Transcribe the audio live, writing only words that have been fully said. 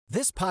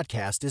This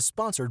podcast is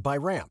sponsored by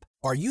Ramp.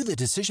 Are you the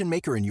decision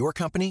maker in your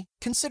company?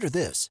 Consider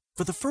this.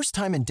 For the first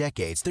time in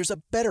decades, there's a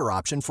better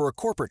option for a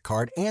corporate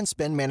card and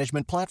spend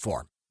management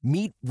platform.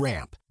 Meet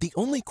Ramp, the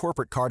only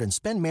corporate card and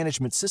spend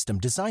management system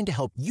designed to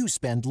help you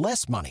spend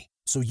less money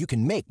so you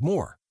can make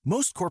more.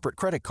 Most corporate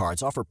credit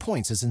cards offer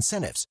points as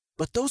incentives,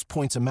 but those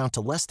points amount to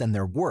less than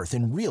their worth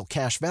in real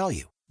cash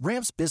value.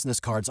 Ramp's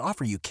business cards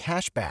offer you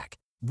cash back,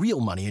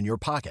 real money in your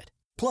pocket.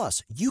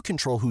 Plus, you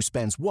control who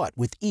spends what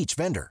with each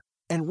vendor.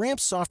 And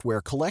Ramp's software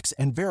collects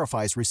and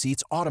verifies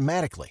receipts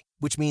automatically,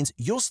 which means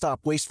you'll stop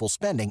wasteful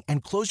spending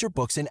and close your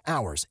books in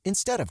hours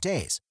instead of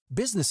days.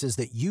 Businesses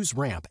that use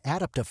Ramp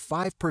add up to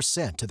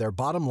 5% to their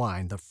bottom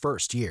line the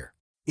first year.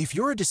 If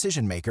you're a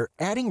decision maker,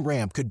 adding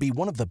Ramp could be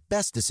one of the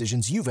best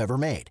decisions you've ever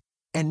made.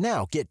 And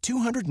now get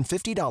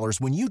 $250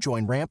 when you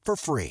join Ramp for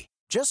free.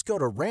 Just go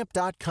to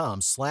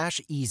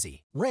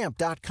ramp.com/easy.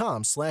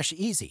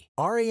 Ramp.com/easy.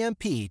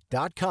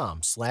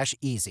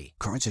 RAMP.com/easy.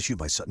 Cards issued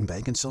by Sutton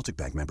Bank and Celtic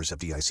Bank, members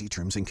FDIC.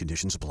 Terms and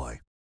conditions apply.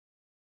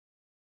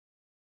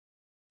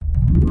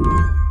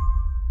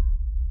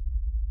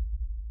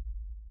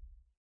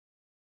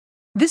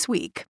 This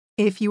week,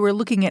 if you were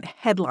looking at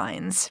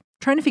headlines,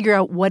 trying to figure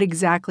out what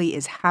exactly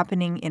is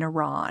happening in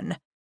Iran,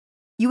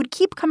 you would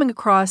keep coming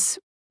across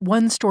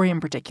one story in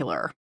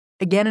particular,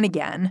 again and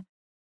again.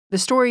 The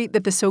story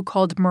that the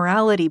so-called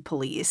morality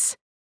police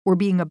were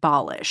being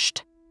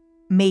abolished.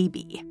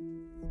 Maybe.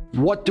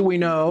 What do we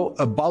know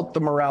about the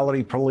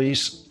morality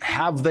police?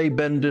 Have they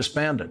been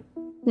disbanded?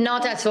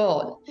 Not at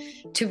all.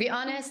 To be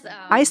honest,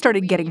 I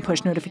started getting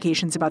push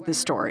notifications about this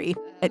story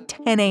at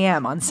 10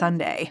 a.m. on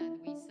Sunday.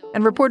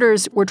 And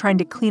reporters were trying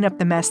to clean up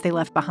the mess they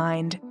left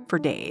behind for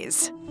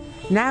days.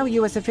 Now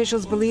U.S.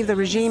 officials believe the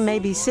regime may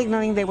be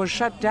signaling they will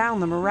shut down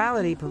the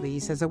morality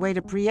police as a way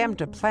to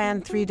preempt a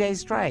planned 3-day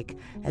strike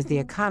as the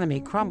economy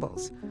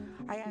crumbles.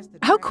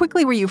 How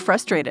quickly were you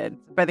frustrated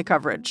by the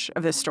coverage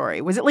of this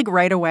story? Was it like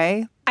right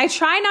away? I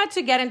try not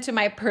to get into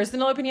my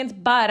personal opinions,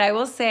 but I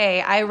will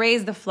say I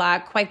raised the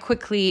flag quite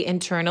quickly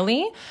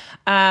internally.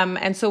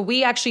 And so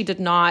we actually did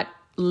not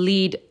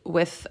lead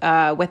with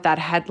that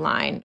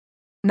headline.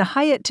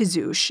 Nahayat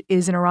Tazoush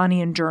is an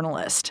Iranian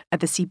journalist at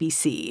the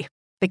CBC,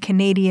 the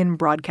Canadian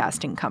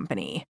Broadcasting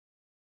Company.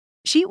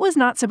 She was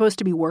not supposed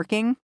to be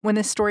working when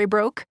this story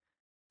broke,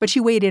 but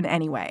she weighed in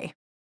anyway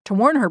to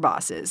warn her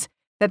bosses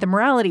that the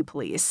morality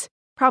police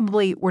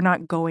probably were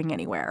not going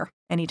anywhere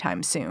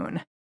anytime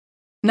soon.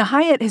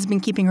 Nahayat has been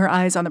keeping her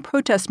eyes on the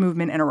protest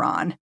movement in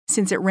Iran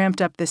since it ramped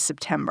up this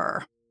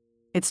September.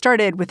 It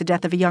started with the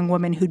death of a young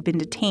woman who'd been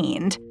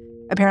detained.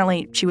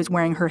 Apparently, she was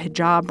wearing her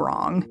hijab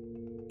wrong.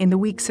 In the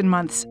weeks and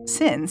months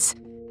since,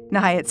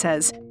 Nahayat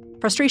says,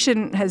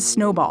 frustration has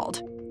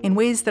snowballed in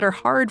ways that are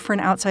hard for an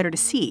outsider to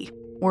see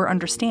or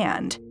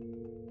understand.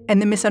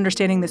 And the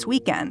misunderstanding this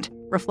weekend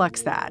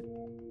reflects that.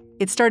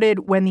 It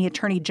started when the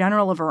Attorney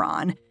General of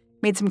Iran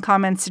made some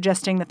comments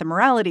suggesting that the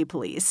morality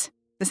police,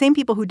 the same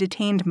people who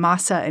detained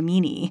Mahsa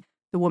Amini,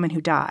 the woman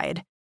who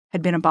died,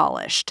 had been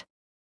abolished.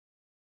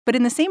 But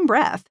in the same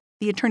breath,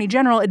 the Attorney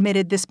General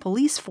admitted this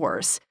police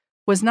force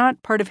was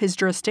not part of his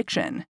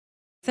jurisdiction.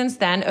 Since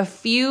then, a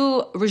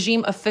few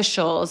regime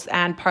officials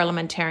and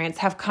parliamentarians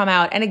have come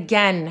out and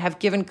again have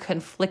given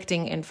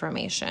conflicting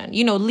information,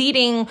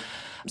 leading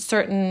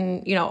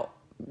certain,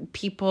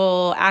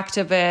 people,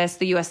 activists,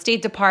 the U.S.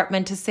 State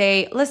Department to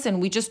say, listen,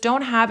 we just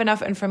don't have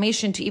enough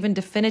information to even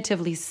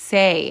definitively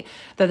say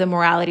that the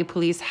morality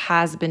police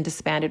has been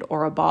disbanded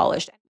or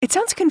abolished. It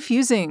sounds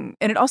confusing.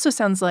 And it also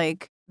sounds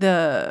like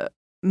the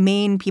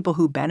main people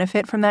who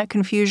benefit from that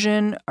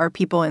confusion are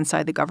people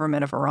inside the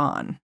government of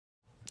Iran.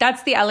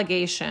 That's the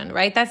allegation,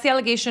 right? That's the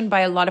allegation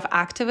by a lot of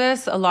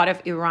activists, a lot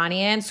of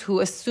Iranians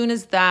who, as soon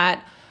as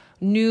that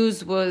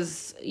news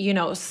was,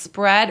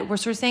 spread, were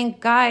sort of saying,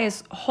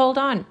 guys, hold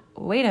on,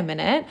 wait a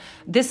minute.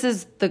 This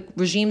is the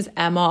regime's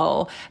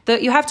MO.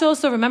 You have to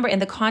also remember in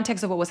the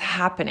context of what was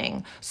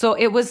happening. So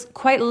it was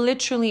quite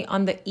literally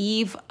on the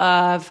eve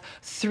of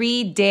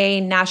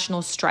 3-day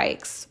national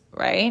strikes,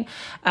 right,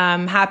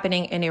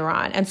 happening in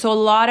Iran. And so a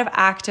lot of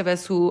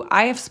activists who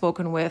I have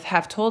spoken with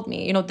have told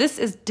me, this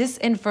is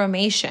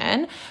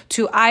disinformation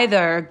to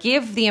either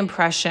give the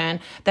impression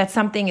that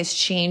something is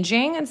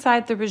changing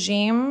inside the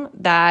regime,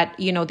 that,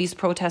 these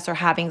protests are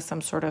having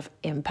some sort of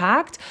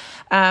impact,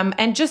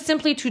 and just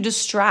simply to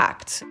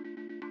distract.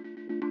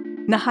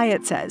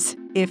 Nahayat says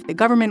if the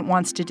government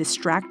wants to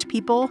distract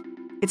people,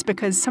 it's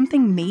because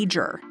something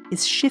major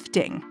is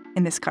shifting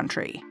in this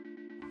country.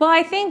 Well,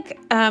 I think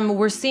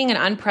we're seeing an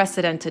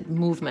unprecedented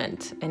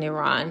movement in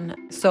Iran.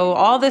 So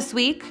all this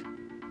week,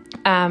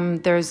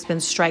 there's been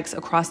strikes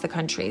across the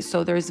country.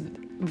 So there's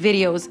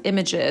videos,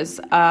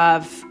 images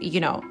of,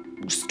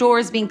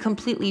 stores being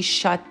completely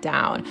shut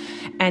down.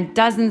 And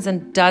dozens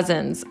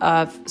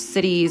of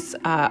cities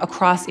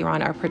across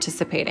Iran are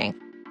participating.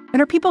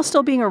 And are people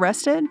still being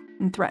arrested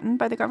and threatened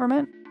by the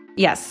government?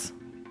 Yes,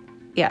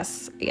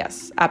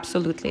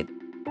 absolutely.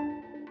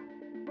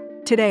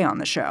 Today on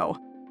the show,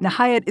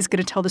 Nahayat is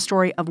going to tell the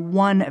story of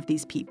one of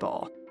these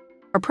people,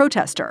 a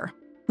protester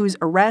whose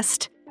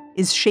arrest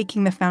is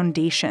shaking the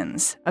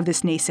foundations of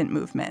this nascent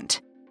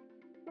movement.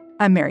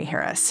 I'm Mary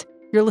Harris.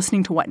 You're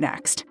listening to What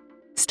Next?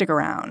 Stick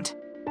around.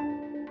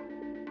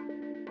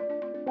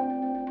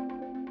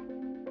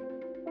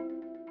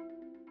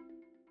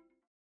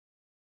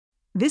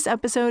 This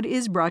episode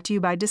is brought to you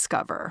by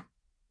Discover.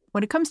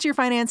 When it comes to your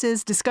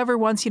finances, Discover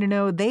wants you to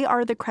know they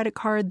are the credit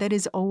card that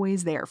is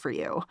always there for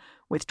you.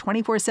 With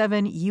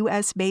 24/7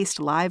 U.S.-based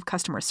live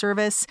customer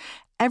service,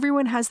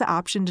 everyone has the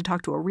option to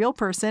talk to a real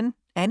person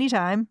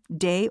anytime,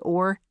 day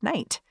or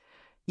night.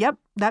 Yep,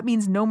 that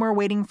means no more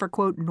waiting for,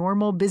 quote,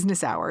 normal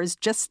business hours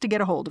just to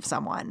get a hold of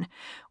someone.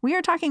 We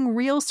are talking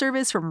real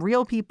service from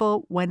real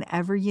people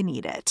whenever you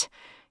need it.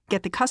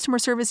 Get the customer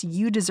service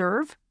you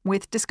deserve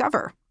with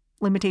Discover.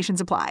 Limitations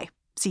apply.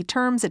 See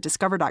terms at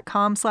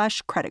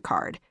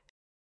discover.com/creditcard.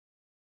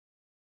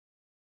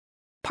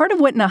 Part of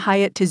what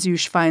Nahayat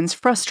Tazoush finds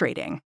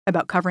frustrating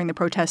about covering the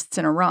protests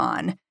in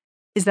Iran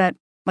is that,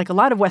 like a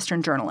lot of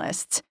Western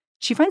journalists,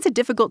 she finds it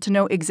difficult to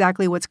know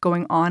exactly what's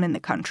going on in the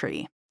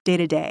country, day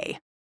to day.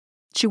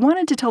 She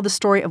wanted to tell the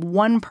story of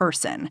one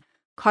person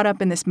caught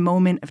up in this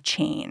moment of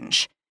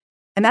change.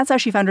 And that's how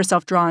she found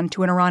herself drawn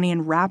to an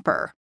Iranian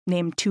rapper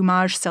named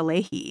Toomaj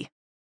Salehi.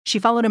 She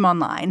followed him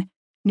online,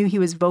 knew he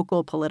was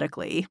vocal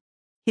politically.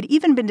 He'd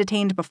even been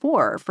detained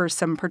before for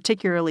some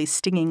particularly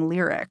stinging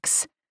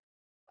lyrics.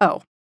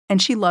 Oh,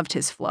 and she loved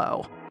his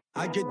flow.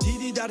 You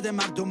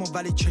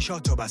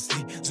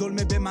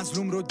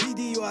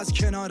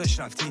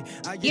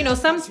know,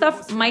 some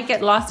stuff might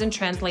get lost in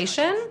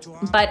translation,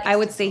 but I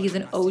would say he's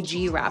an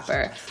OG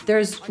rapper.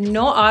 There's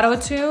no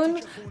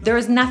auto-tune.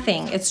 There's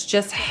nothing. It's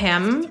just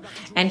him,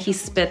 and he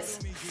spits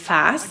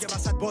fast.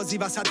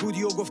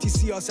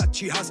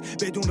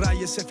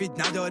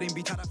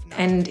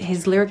 And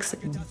his lyrics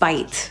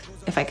bite,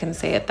 if I can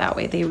say it that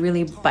way. They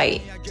really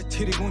bite.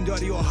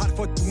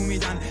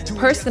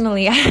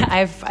 Personally,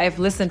 I've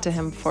listened to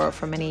him for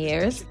many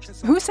years.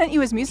 Who sent you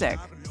his music?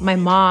 My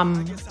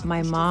mom.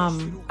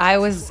 I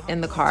was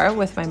in the car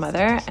with my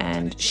mother,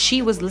 and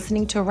she was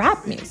listening to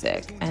rap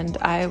music. And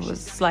I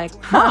was like,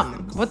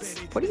 Mom, what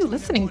are you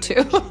listening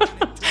to?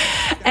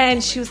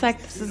 And she was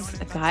like, this is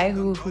a guy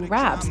who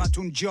raps.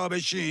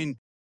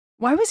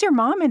 Why was your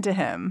mom into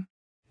him?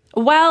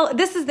 Well,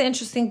 this is the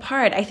interesting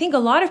part. I think a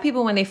lot of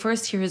people, when they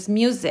first hear his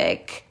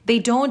music, they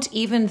don't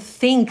even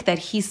think that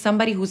he's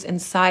somebody who's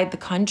inside the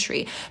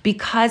country,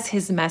 because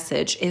his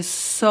message is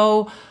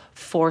so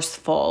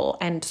forceful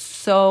and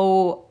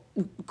so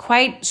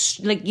quite,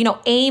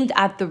 aimed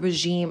at the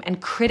regime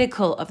and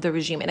critical of the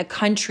regime in a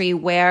country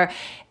where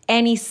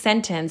any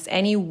sentence,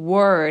 any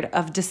word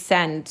of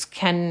dissent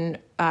can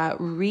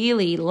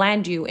really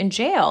land you in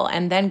jail,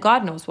 and then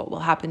God knows what will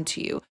happen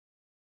to you.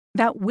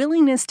 That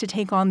willingness to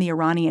take on the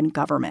Iranian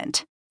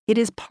government, it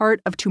is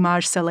part of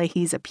Toomaj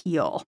Salehi's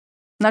appeal,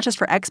 not just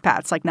for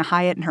expats like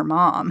Nahayat and her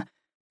mom,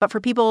 but for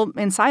people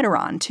inside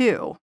Iran,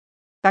 too.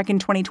 Back in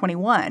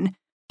 2021,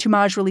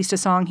 Toomaj released a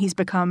song he's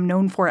become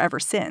known for ever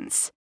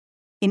since.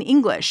 In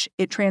English,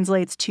 it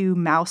translates to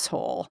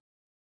mousehole.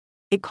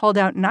 It called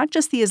out not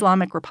just the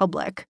Islamic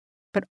Republic,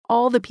 but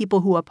all the people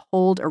who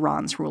uphold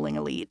Iran's ruling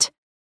elite,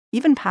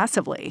 even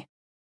passively.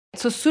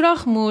 So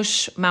Surah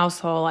Mush,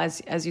 Mousehole,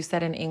 as you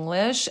said in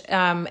English,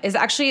 is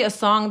actually a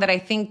song that I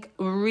think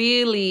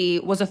really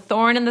was a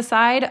thorn in the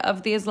side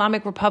of the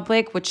Islamic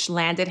Republic, which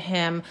landed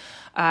him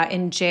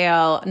in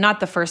jail, not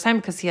the first time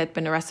because he had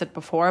been arrested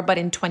before, but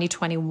in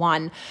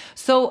 2021.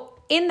 So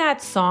in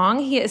that song,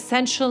 he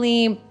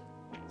essentially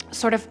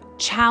sort of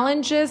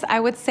challenges, I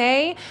would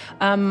say,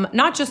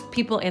 not just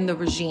people in the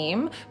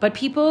regime, but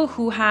people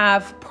who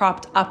have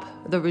propped up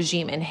the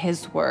regime, in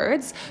his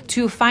words,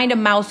 to find a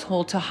mouse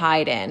hole to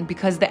hide in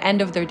because the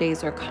end of their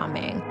days are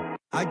coming.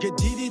 Like,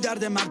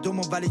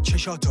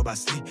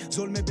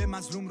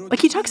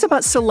 he talks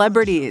about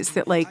celebrities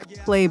that,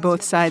 play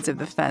both sides of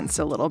the fence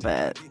a little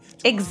bit.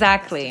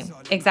 Exactly.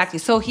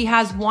 So he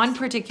has one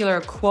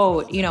particular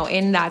quote,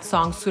 in that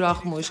song, Surah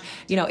Mush,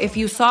 if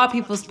you saw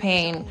people's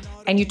pain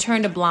and you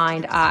turned a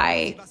blind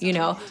eye,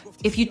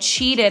 if you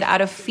cheated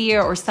out of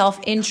fear or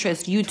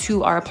self-interest, you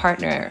too are a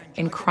partner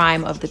in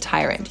crime of the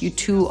tyrant. You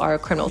too are a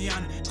criminal.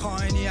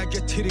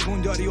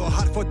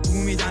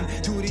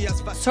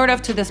 Sort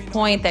of to this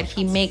point that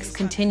he makes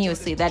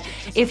continuously, that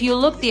if you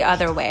look the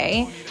other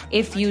way,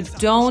 if you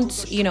don't,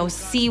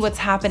 see what's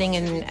happening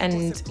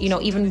and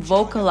even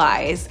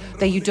vocalize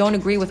that you don't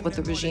agree with what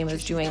the regime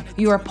is doing,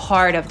 you are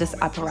part of this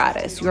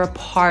apparatus. You're a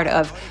part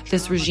of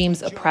this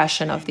regime's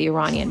oppression of the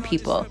Iranian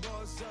people.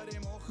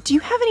 Do you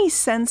have any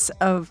sense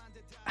of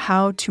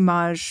how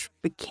Toomaj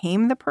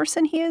became the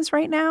person he is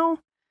right now?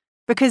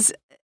 Because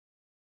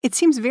it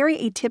seems very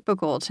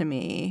atypical to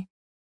me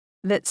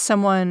that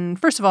someone,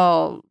 first of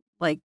all,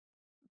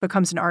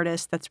 becomes an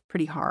artist. That's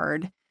pretty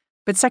hard.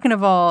 But second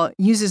of all,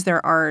 uses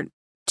their art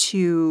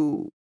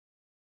to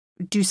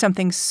do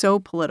something so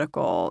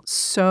political,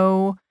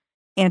 so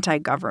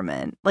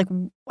anti-government.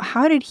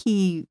 How did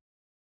he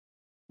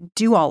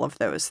do all of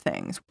those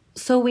things?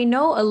 So we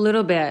know a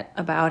little bit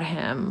about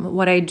him.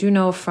 What I do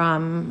know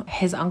from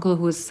his uncle,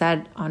 who has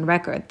said on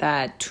record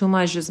that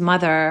Toomaj's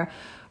mother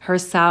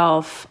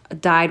herself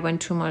died when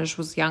Toomaj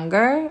was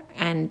younger,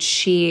 and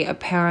she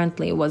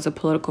apparently was a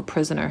political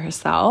prisoner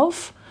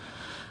herself,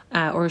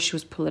 or she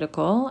was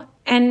political.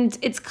 And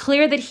it's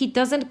clear that he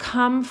doesn't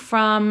come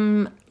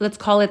from, let's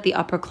call it the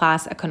upper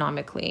class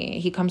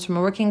economically. He comes from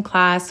a working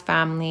class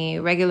family,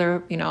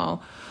 regular,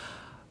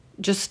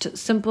 just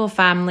simple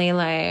family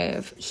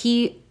life.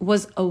 He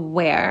was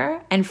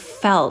aware and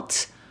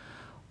felt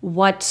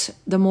what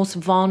the most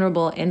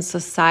vulnerable in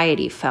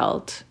society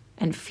felt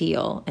and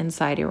feel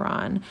inside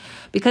Iran.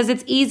 Because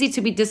it's easy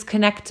to be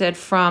disconnected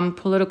from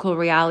political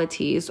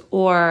realities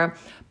or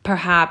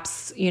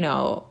perhaps,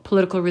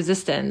 political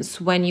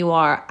resistance when you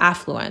are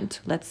affluent,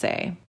 let's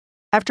say.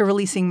 After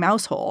releasing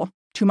Mousehole,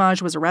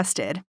 Toomaj was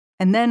arrested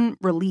and then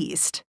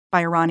released by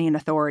Iranian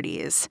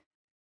authorities.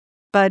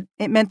 But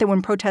it meant that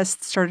when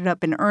protests started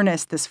up in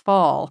earnest this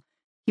fall,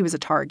 he was a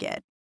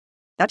target.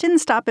 That didn't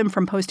stop him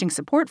from posting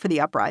support for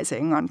the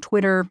uprising on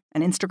Twitter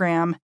and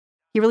Instagram.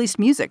 He released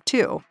music,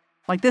 too,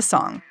 like this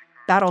song,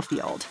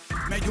 Battlefield.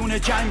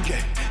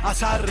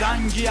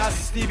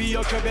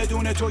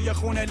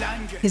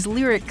 His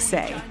lyrics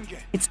say,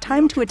 "It's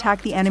time to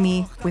attack the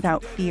enemy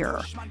without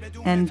fear.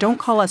 And don't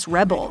call us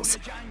rebels.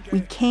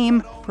 We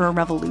came for a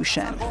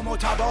revolution."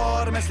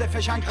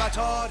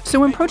 So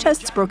when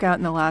protests broke out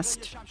in the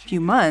last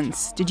few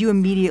months, did you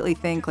immediately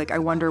think, I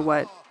wonder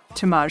what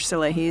Toomaj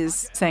Salehi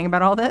is saying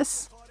about all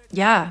this?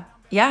 Yeah.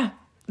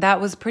 That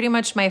was pretty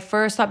much my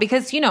first thought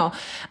because,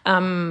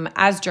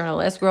 as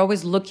journalists, we're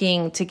always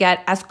looking to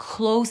get as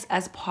close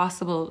as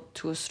possible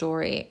to a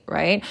story,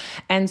 right?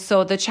 And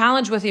so the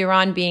challenge with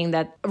Iran being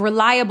that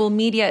reliable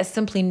media is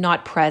simply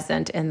not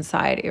present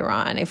inside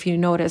Iran. If you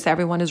notice,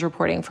 everyone is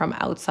reporting from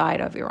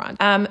outside of Iran.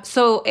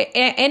 So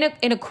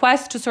in a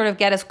quest to sort of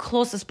get as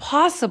close as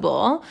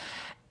possible,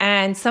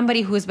 and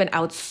somebody who has been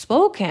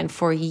outspoken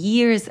for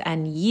years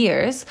and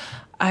years,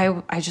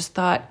 I just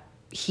thought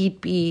he'd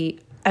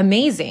be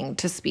amazing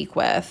to speak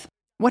with.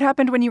 What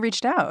happened when you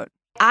reached out?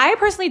 I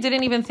personally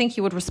didn't even think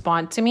he would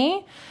respond to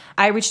me.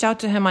 I reached out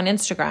to him on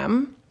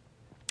Instagram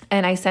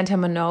and I sent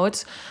him a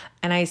note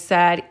and I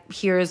said,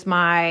 here's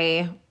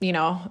my,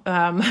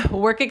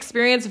 work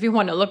experience. If you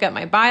want to look at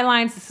my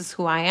bylines, this is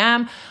who I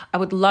am. I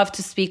would love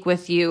to speak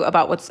with you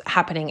about what's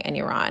happening in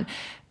Iran.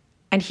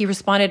 And he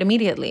responded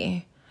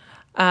immediately.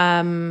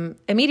 And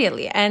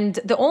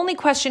the only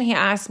question he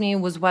asked me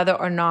was whether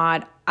or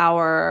not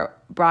our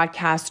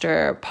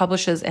broadcaster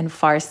publishes in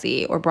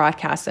Farsi or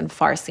broadcasts in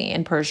Farsi,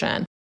 in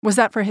Persian. Was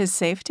that for his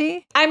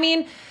safety? I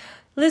mean,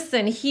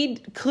 listen, he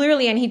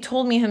clearly, and he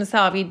told me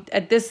himself,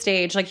 at this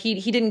stage,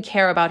 he didn't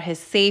care about his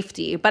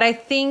safety. But I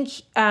think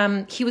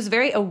he was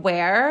very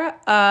aware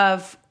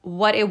of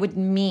what it would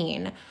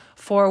mean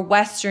for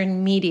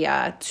Western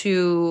media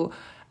to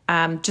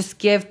just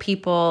give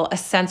people a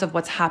sense of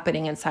what's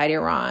happening inside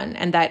Iran,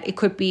 and that it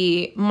could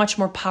be much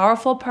more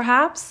powerful,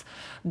 perhaps,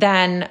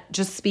 than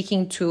just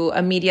speaking to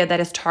a media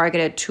that is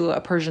targeted to a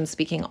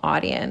Persian-speaking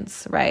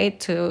audience, right?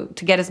 To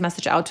get his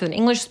message out to an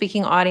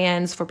English-speaking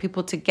audience, for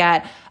people to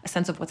get a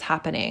sense of what's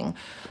happening.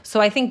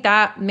 So I think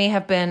that may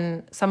have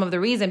been some of the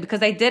reason,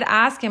 because I did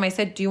ask him, I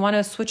said, do you want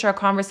to switch our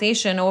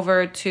conversation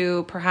over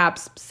to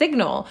perhaps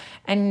Signal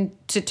and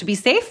to be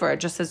safer,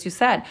 just as you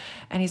said?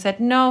 And he said,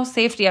 no,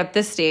 safety at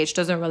this stage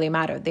doesn't really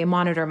matter. They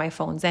monitor my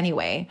phones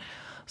anyway.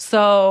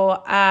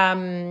 So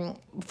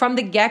from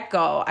the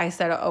get-go, I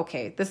said,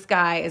 okay, this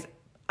guy is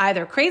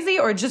either crazy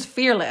or just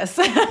fearless.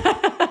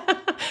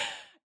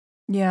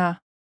 Yeah.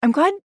 I'm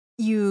glad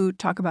you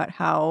talk about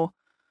how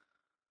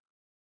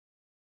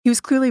he was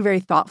clearly very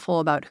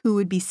thoughtful about who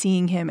would be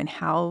seeing him and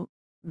how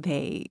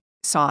they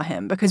saw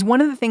him. Because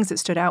one of the things that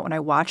stood out when I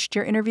watched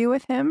your interview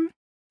with him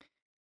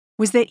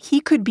was that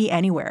he could be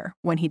anywhere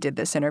when he did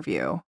this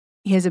interview.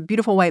 He has a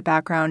beautiful white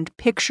background,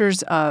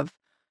 pictures of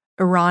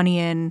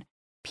Iranian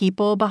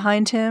people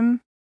behind him.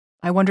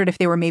 I wondered if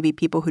they were maybe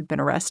people who'd been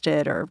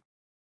arrested or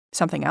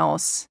something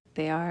else.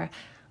 They are.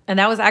 And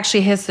that was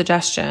actually his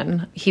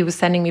suggestion. He was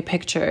sending me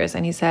pictures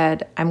and he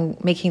said, I'm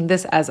making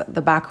this as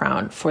the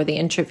background for the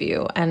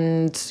interview.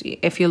 And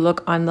if you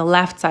look on the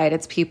left side,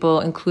 it's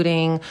people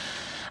including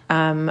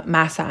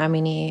Mahsa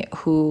Amini,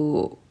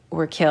 who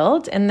were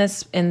killed in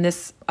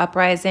this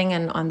uprising.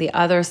 And on the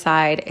other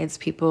side, it's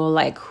people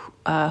like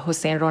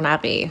Hossein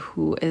Ronaqi,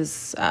 who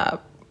is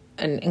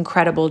an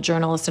incredible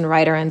journalist and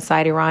writer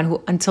inside Iran,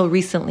 who until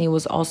recently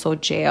was also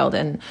jailed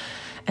and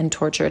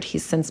tortured.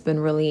 He's since been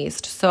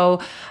released.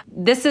 So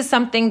this is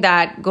something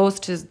that goes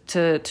to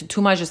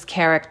Toomaj's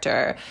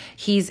character.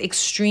 He's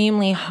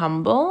extremely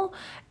humble,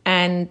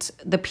 and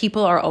the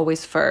people are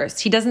always first.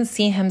 He doesn't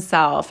see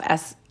himself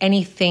as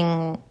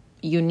anything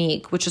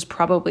unique, which is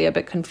probably a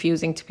bit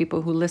confusing to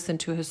people who listen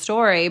to his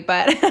story,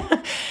 but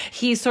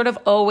he sort of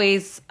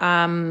always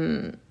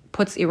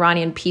puts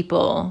Iranian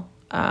people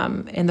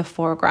in the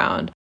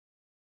foreground.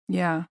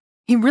 Yeah.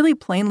 He really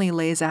plainly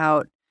lays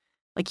out,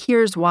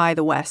 here's why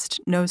the West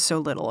knows so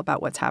little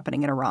about what's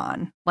happening in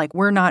Iran.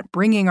 We're not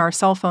bringing our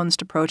cell phones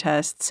to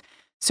protests,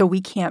 so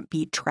we can't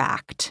be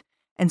tracked.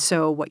 And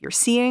so what you're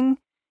seeing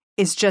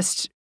is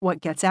just what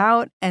gets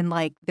out. And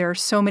like, there are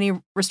so many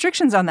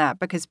restrictions on that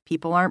because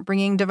people aren't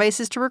bringing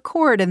devices to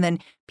record. And then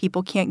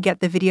people can't get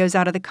the videos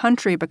out of the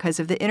country because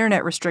of the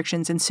internet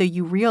restrictions. And so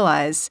you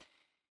realize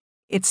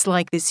it's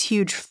like this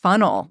huge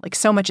funnel, like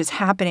so much is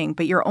happening,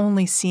 but you're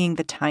only seeing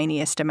the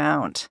tiniest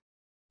amount.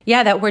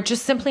 Yeah, that we're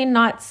just simply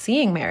not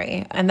seeing,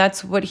 Mary. And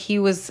that's what he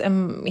was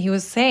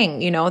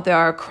saying. You know, there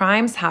are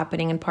crimes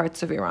happening in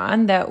parts of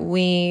Iran that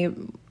we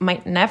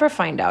might never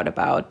find out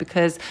about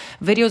because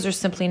videos are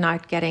simply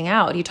not getting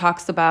out. He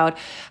talks about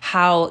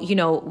how, you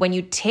know, when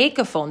you take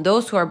a phone,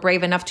 those who are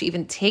brave enough to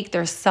even take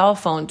their cell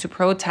phone to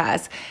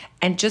protest,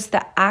 and just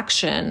the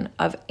action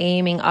of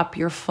aiming up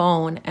your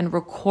phone and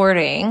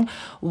recording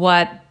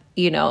what,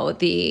 you know,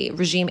 the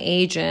regime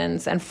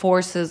agents and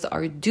forces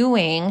are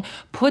doing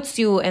puts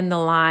you in the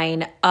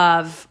line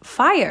of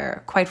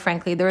fire. Quite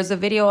frankly, there is a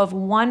video of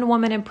one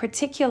woman in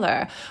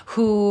particular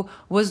who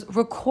was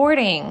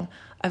recording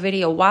a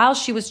video while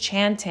she was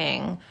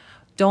chanting,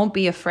 "Don't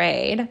be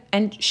afraid,"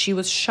 and she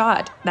was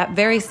shot that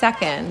very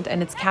second,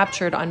 and it's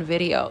captured on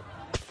video.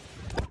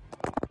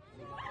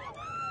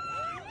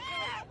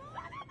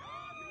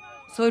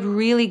 So it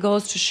really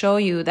goes to show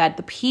you that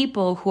the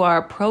people who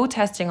are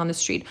protesting on the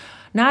street,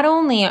 not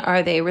only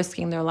are they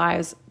risking their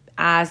lives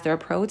as they're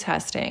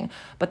protesting,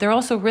 but they're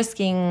also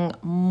risking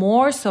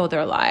more so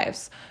their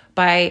lives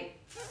by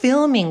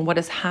filming what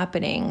is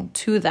happening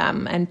to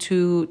them and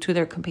to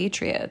their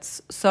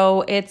compatriots.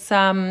 So it's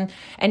and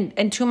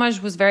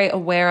Toomaj was very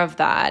aware of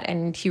that,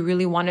 and he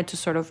really wanted to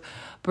sort of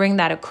bring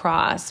that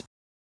across.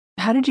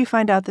 How did you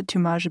find out that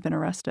Toomaj had been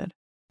arrested?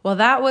 Well,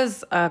 that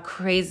was a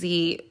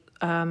crazy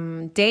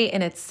day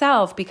in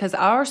itself, because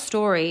our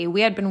story,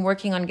 we had been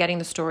working on getting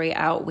the story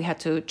out. We had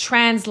to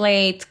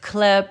translate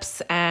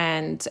clips,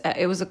 and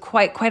it was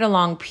quite a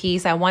long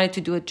piece. I wanted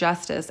to do it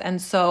justice. And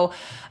so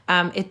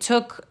it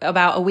took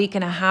about a week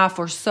and a half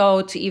or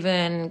so to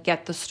even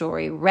get the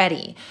story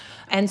ready.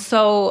 And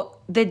so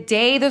the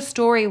day the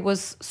story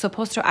was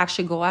supposed to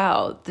actually go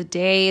out, the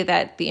day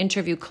that the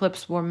interview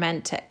clips were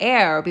meant to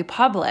air, be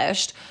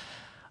published,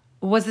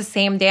 was the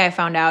same day I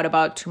found out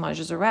about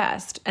Toomaj's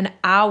arrest. An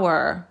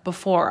hour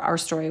before our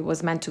story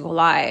was meant to go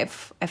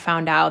live, I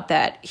found out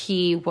that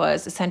he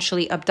was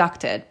essentially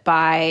abducted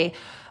by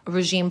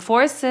regime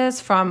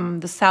forces from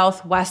the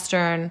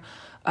southwestern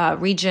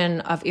region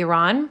of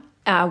Iran,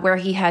 where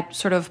he had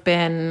sort of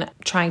been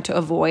trying to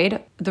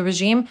avoid the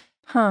regime.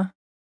 Huh.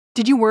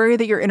 Did you worry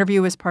that your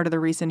interview was part of the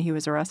reason he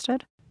was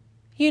arrested?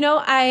 You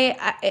know,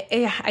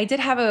 I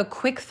did have a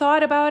quick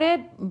thought about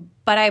it,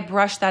 but I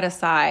brushed that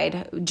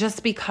aside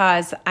just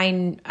because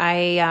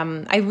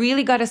I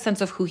really got a sense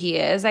of who he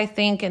is. I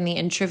think in the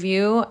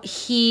interview,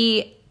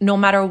 he, no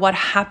matter what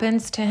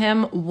happens to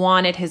him,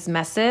 wanted his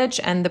message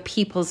and the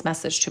people's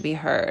message to be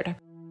heard.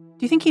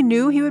 Do you think he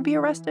knew he would be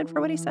arrested for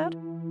what he said?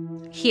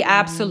 He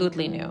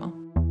absolutely knew.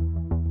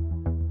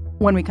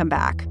 When we come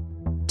back,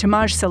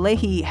 Toomaj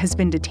Salehi has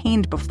been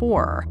detained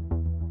before,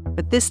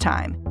 but this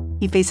time,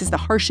 he faces the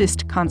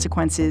harshest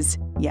consequences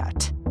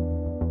yet.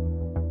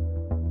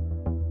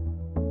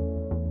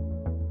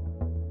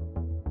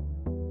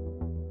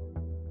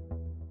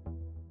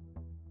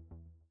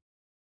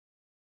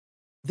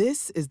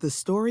 This is the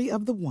story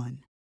of the one.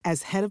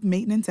 As head of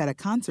maintenance at a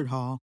concert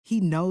hall, he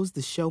knows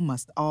the show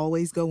must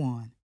always go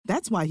on.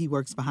 That's why he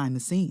works behind the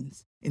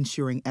scenes,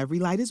 ensuring every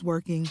light is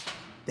working,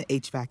 the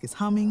HVAC is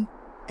humming,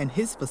 and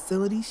his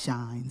facility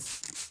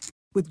shines.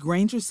 With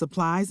Grainger's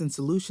supplies and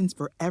solutions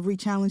for every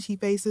challenge he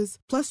faces,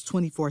 plus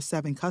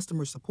 24/7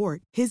 customer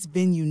support, his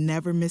venue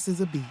never misses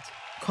a beat.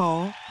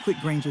 Call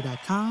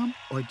quickgrainger.com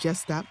or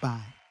just stop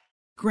by.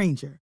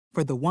 Grainger,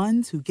 for the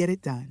ones who get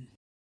it done.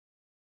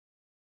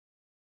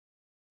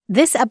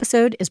 This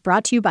episode is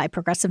brought to you by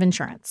Progressive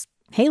Insurance.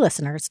 Hey,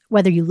 listeners,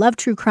 whether you love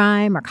true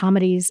crime or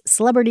comedies,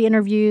 celebrity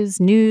interviews,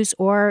 news,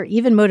 or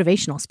even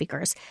motivational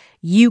speakers,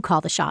 you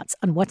call the shots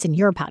on what's in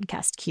your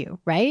podcast queue,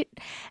 right?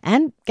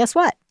 And guess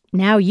what?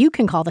 Now you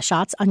can call the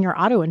shots on your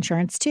auto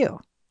insurance, too.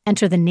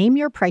 Enter the Name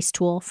Your Price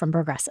tool from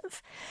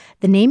Progressive.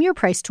 The Name Your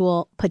Price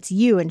tool puts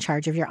you in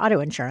charge of your auto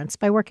insurance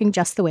by working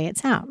just the way it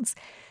sounds.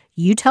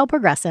 You tell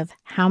Progressive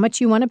how much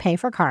you want to pay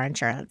for car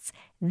insurance.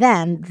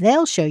 Then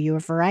they'll show you a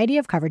variety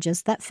of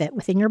coverages that fit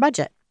within your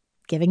budget,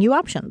 giving you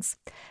options.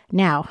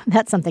 Now,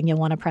 that's something you'll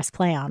want to press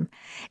play on.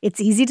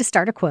 It's easy to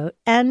start a quote,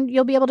 and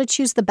you'll be able to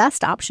choose the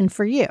best option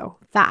for you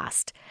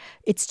fast.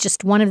 It's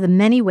just one of the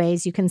many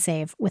ways you can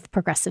save with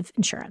Progressive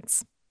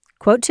Insurance.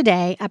 Quote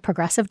today at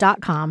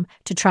Progressive.com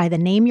to try the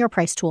Name Your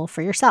Price tool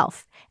for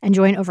yourself and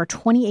join over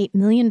 28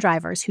 million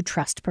drivers who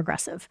trust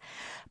Progressive.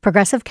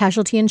 Progressive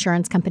Casualty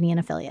Insurance Company and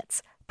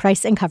Affiliates.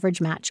 Price and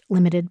coverage match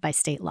limited by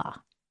state law.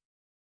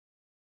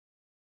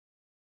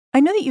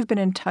 I know that you've been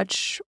in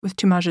touch with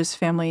Toomaj's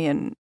family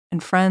and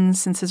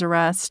friends since his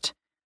arrest.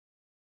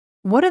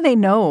 What do they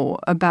know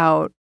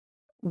about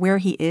where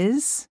he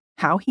is,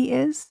 how he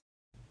is?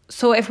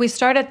 So if we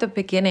start at the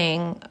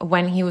beginning,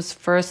 when he was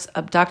first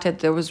abducted,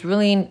 there was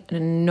really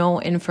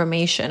no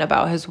information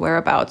about his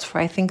whereabouts for,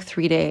 I think,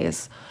 3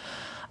 days.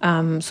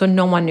 So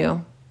no one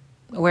knew.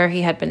 where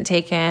he had been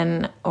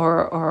taken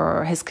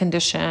or his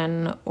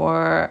condition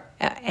or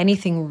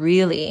anything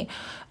really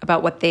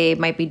about what they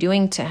might be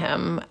doing to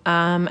him.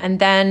 And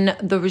then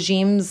the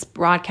regime's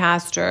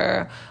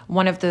broadcaster,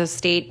 one of the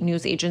state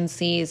news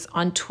agencies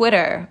on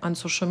Twitter, on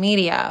social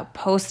media,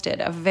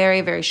 posted a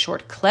very, very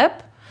short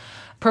clip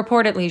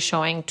purportedly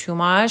showing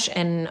Toomaj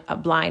in a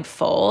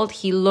blindfold.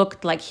 He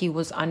looked like he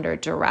was under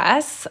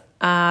duress,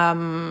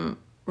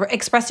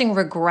 expressing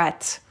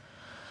regret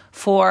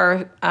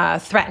for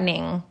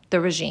threatening the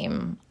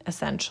regime,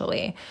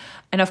 essentially.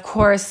 And of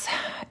course,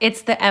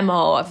 it's the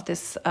MO of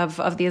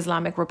the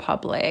Islamic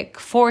Republic.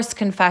 Forced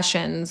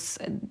confessions,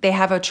 they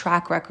have a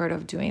track record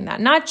of doing that.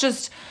 Not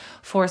just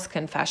forced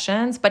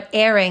confessions, but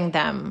airing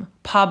them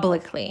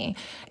publicly.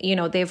 You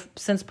know, they've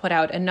since put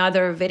out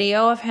another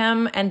video of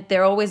him, and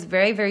they're always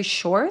very, very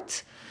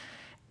short.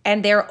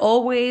 And they're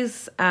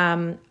always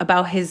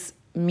about his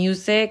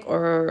music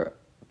or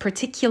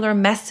particular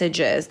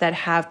messages that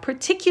have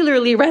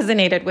particularly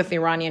resonated with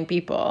Iranian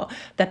people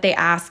that they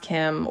ask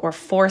him, or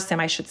force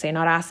him, I should say,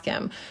 not ask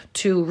him,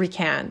 to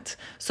recant.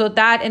 So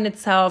that in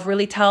itself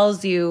really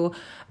tells you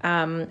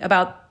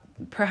about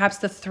perhaps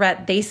the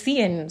threat they see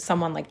in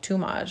someone like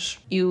Toomaj.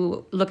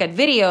 You look at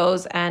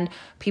videos and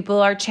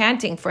people are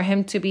chanting for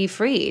him to be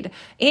freed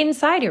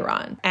inside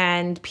Iran.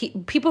 And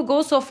people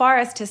go so far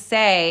as to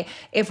say,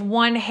 if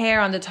one hair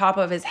on the top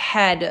of his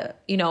head,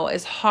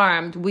 is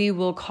harmed, we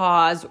will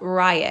cause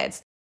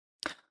riots.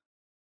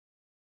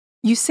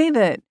 You say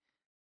that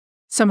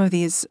some of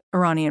these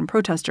Iranian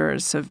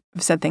protesters have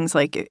said things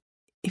like,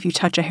 if you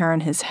touch a hair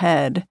on his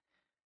head,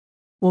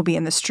 we'll be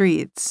in the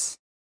streets.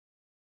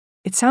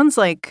 It sounds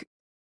like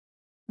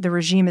the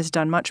regime has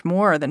done much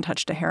more than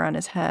touched a hair on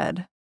his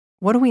head.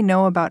 What do we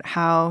know about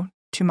how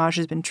Toomaj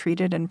has been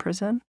treated in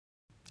prison?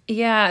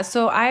 Yeah,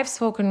 so I've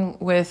spoken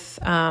with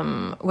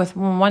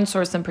one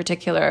source in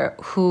particular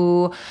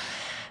who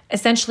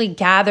essentially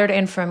gathered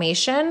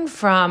information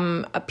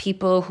from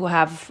people who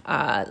have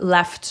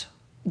left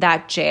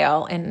that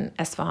jail in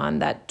Esfahan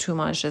that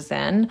Toomaj is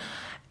in.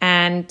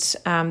 And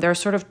there are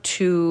sort of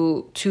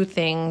two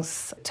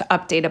things to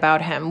update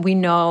about him. We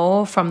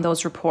know from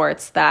those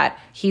reports that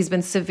he's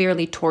been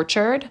severely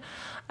tortured.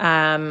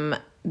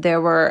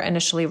 There were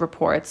initially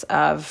reports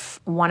of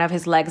one of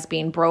his legs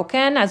being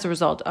broken as a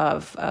result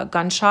of a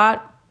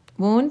gunshot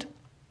wound,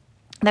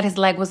 that his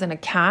leg was in a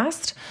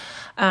cast,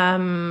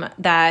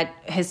 that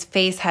his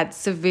face had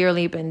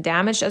severely been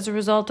damaged as a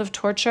result of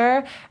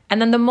torture.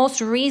 And then the most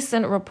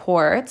recent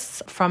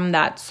reports from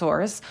that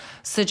source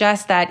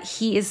suggest that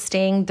he is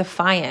staying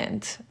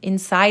defiant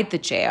inside the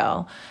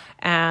jail.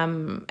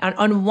 And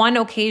on one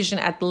occasion,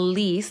 at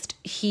least,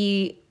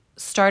 he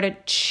started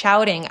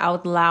shouting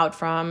out loud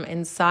from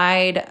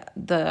inside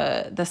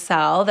the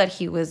cell that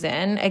he was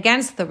in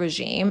against the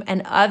regime,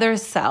 and other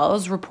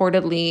cells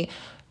reportedly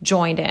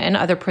joined in,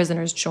 other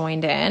prisoners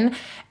joined in,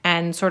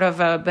 and sort of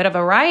a bit of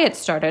a riot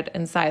started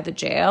inside the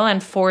jail,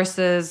 and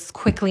forces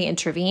quickly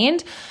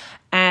intervened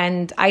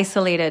and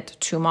isolated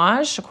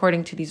Toomaj,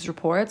 according to these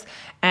reports,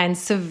 and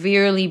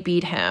severely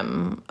beat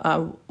him,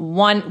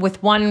 one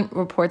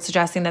report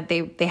suggesting that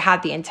they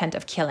had the intent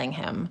of killing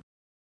him.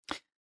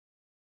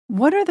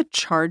 What are the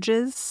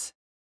charges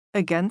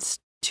against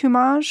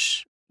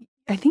Toomaj?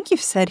 I think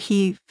you've said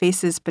he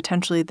faces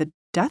potentially the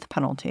death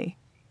penalty.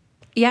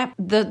 Yeah,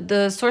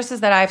 the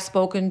sources that I've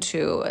spoken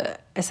to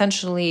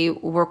essentially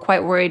were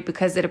quite worried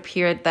because it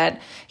appeared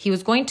that he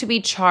was going to be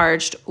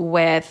charged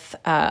with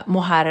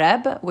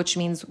muhareb, which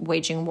means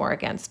waging war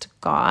against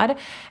God,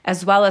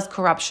 as well as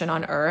corruption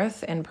on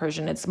earth. In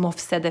Persian, it's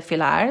mufsed fil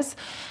arz.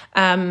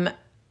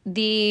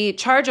 The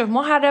charge of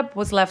muhareb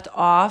was left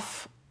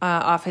off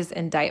his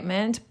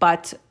indictment,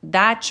 but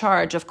that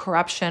charge of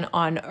corruption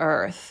on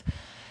earth,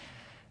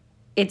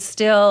 it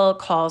still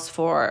calls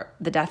for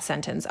the death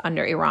sentence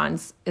under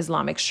Iran's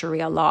Islamic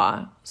Sharia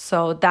law.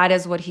 So that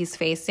is what he's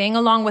facing,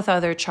 along with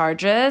other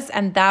charges.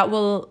 And that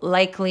will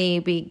likely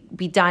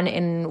be done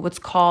in what's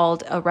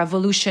called a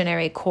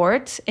revolutionary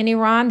court in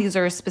Iran. These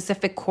are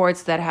specific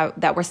courts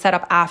that were set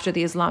up after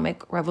the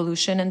Islamic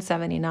Revolution in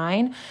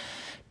 1979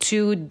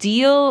 to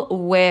deal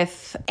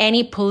with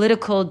any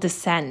political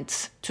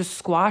dissent, to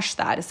squash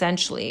that,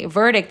 essentially.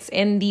 Verdicts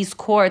in these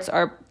courts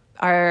are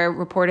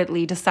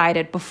reportedly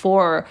decided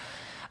before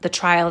the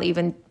trial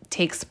even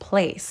takes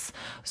place.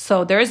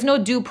 So there is no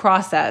due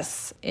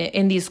process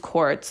in these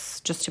courts,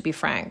 just to be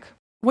frank.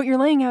 What you're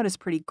laying out is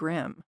pretty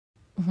grim.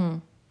 Mm-hmm.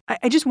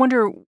 I just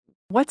wonder,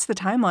 what's the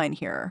timeline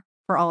here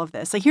for all of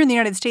this? Like here in the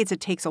United States, it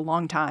takes a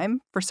long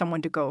time for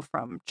someone to go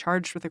from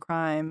charged with a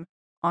crime,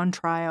 on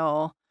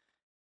trial.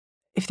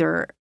 If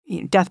they're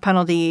death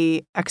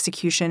penalty,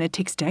 execution, it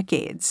takes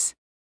decades.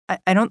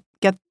 I don't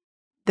get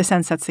the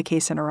sense that's the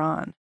case in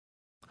Iran.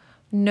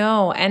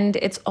 No, and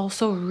it's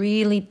also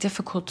really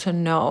difficult to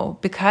know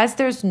because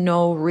there's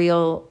no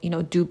real,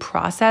 due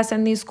process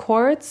in these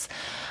courts.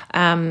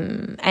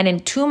 And in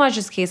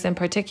Toomaj's case in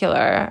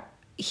particular,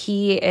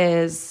 he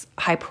is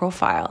high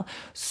profile.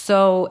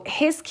 So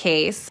his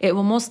case, it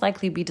will most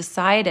likely be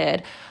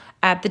decided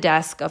at the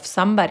desk of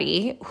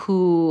somebody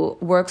who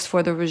works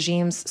for the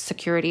regime's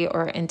security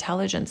or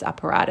intelligence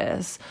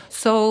apparatus.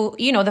 So,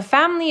 the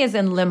family is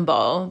in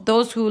limbo.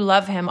 Those who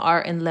love him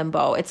are in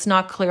limbo. It's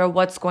not clear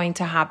what's going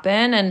to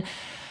happen. And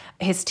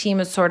his team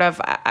is sort of,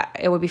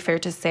 it would be fair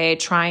to say,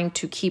 trying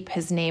to keep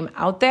his name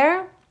out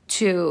there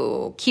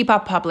to keep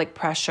up public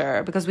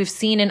pressure, because we've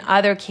seen in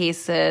other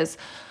cases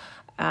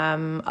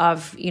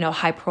of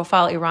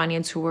high-profile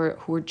Iranians who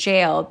were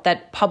jailed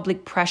that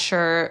public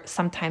pressure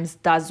sometimes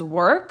does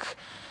work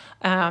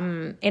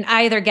in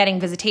either getting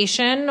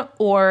visitation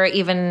or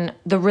even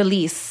the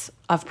release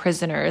of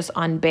prisoners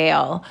on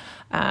bail.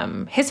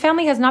 His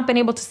family has not been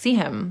able to see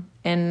him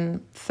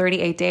in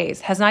 38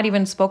 days, has not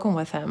even spoken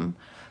with him.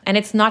 And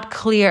it's not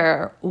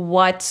clear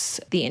what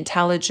the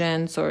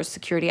intelligence or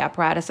security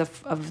apparatus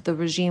of the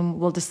regime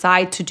will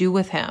decide to do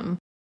with him.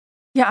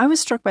 Yeah, I was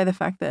struck by the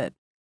fact that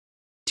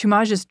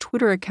Toumaj's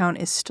Twitter account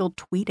is still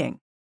tweeting.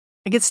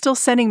 Like, it's still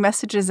sending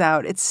messages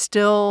out. It's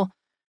still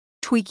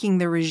tweaking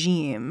the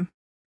regime.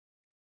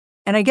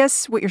 And I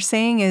guess what you're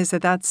saying is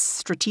that that's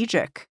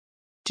strategic,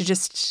 to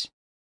just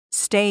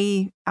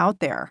stay out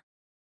there.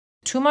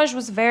 Toumaj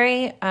was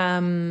very,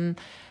 I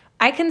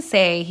can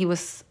say he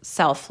was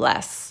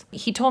selfless.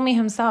 He told me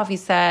himself, he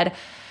said,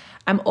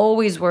 I'm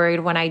always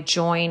worried when I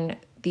join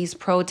these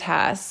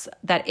protests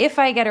that if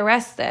I get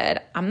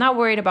arrested, I'm not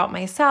worried about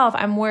myself.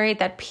 I'm worried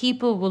that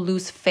people will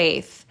lose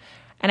faith.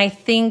 And I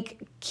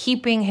think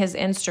keeping his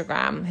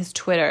Instagram, his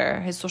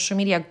Twitter, his social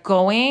media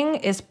going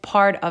is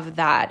part of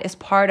that, is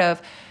part of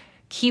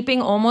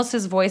keeping almost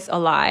his voice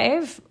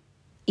alive,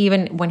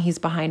 even when he's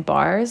behind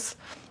bars,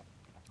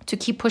 to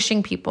keep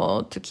pushing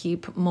people, to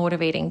keep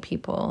motivating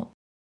people.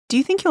 Do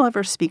you think you'll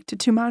ever speak to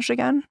Toumaj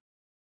again?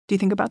 Do you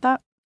think about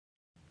that?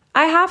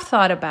 I have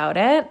thought about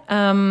it.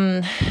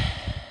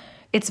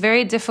 It's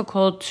very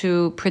difficult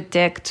to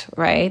predict,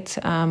 right?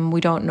 We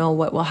don't know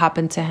what will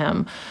happen to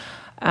him.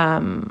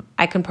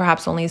 I can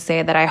perhaps only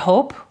say that I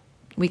hope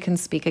we can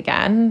speak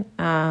again.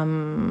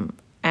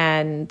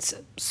 And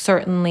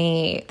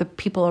certainly the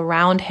people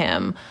around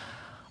him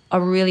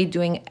are really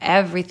doing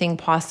everything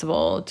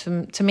possible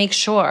to make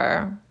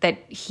sure that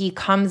he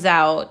comes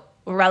out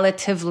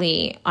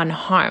relatively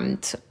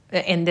unharmed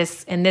in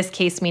this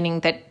case, meaning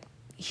that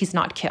he's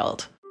not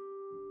killed.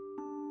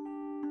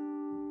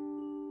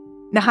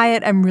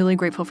 Nahayat, I'm really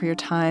grateful for your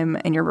time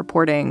and your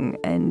reporting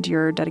and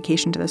your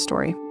dedication to this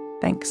story.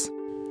 Thanks.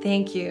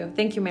 Thank you.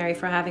 Thank you, Mary,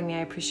 for having me.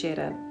 I appreciate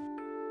it.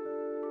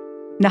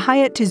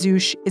 Nahayat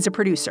Tazouche is a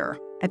producer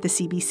at the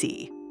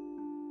CBC.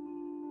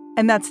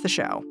 And that's the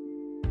show.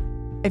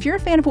 If you're a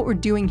fan of what we're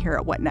doing here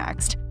at What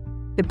Next,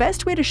 the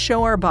best way to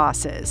show our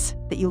bosses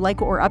that you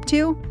like what we're up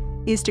to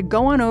is to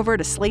go on over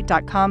to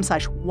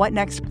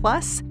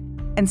slate.com/whatnextplus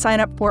and sign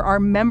up for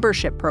our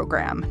membership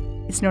program.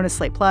 It's known as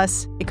Slate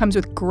Plus. It comes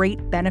with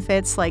great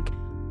benefits like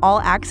all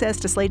access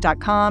to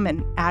slate.com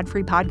and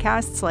ad-free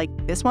podcasts like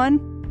this one.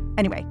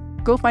 Anyway,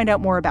 go find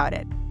out more about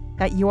it.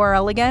 That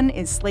URL again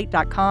is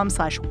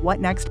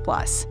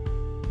slate.com/whatnextplus.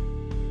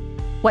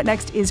 What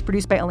Next is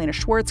produced by Elena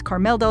Schwartz,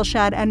 Carmel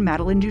Delshad, and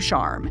Madeline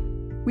Ducharme.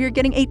 We are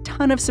getting a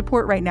ton of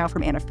support right now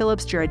from Anna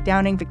Phillips, Jared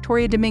Downing,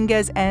 Victoria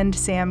Dominguez, and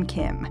Sam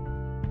Kim.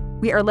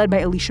 We are led by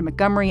Alicia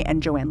Montgomery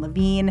and Joanne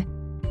Levine.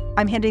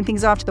 I'm handing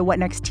things off to the What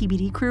Next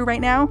TBD crew right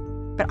now,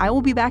 but I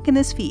will be back in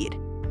this feed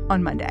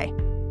on Monday.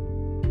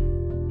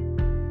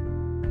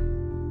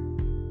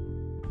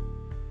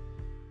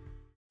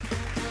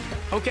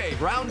 Okay,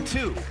 round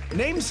two.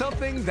 Name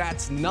something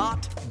that's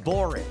not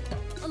boring.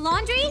 A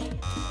laundry?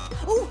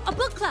 Ooh, a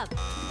book club.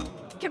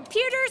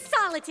 Computer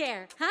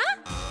solitaire,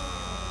 huh?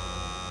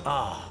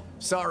 Ah,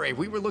 sorry,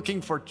 we were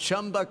looking for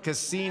Chumba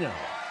Casino.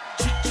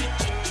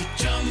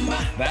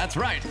 That's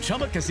right,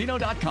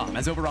 ChumbaCasino.com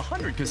has over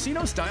 100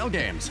 casino-style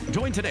games.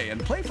 Join today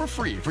and play for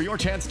free for your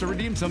chance to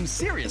redeem some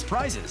serious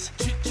prizes.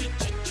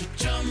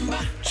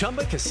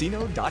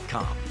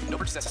 ChumbaCasino.com. No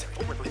purchase necessary.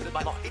 Void where prohibited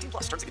by law.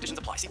 18+ terms and conditions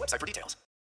apply. See website for details.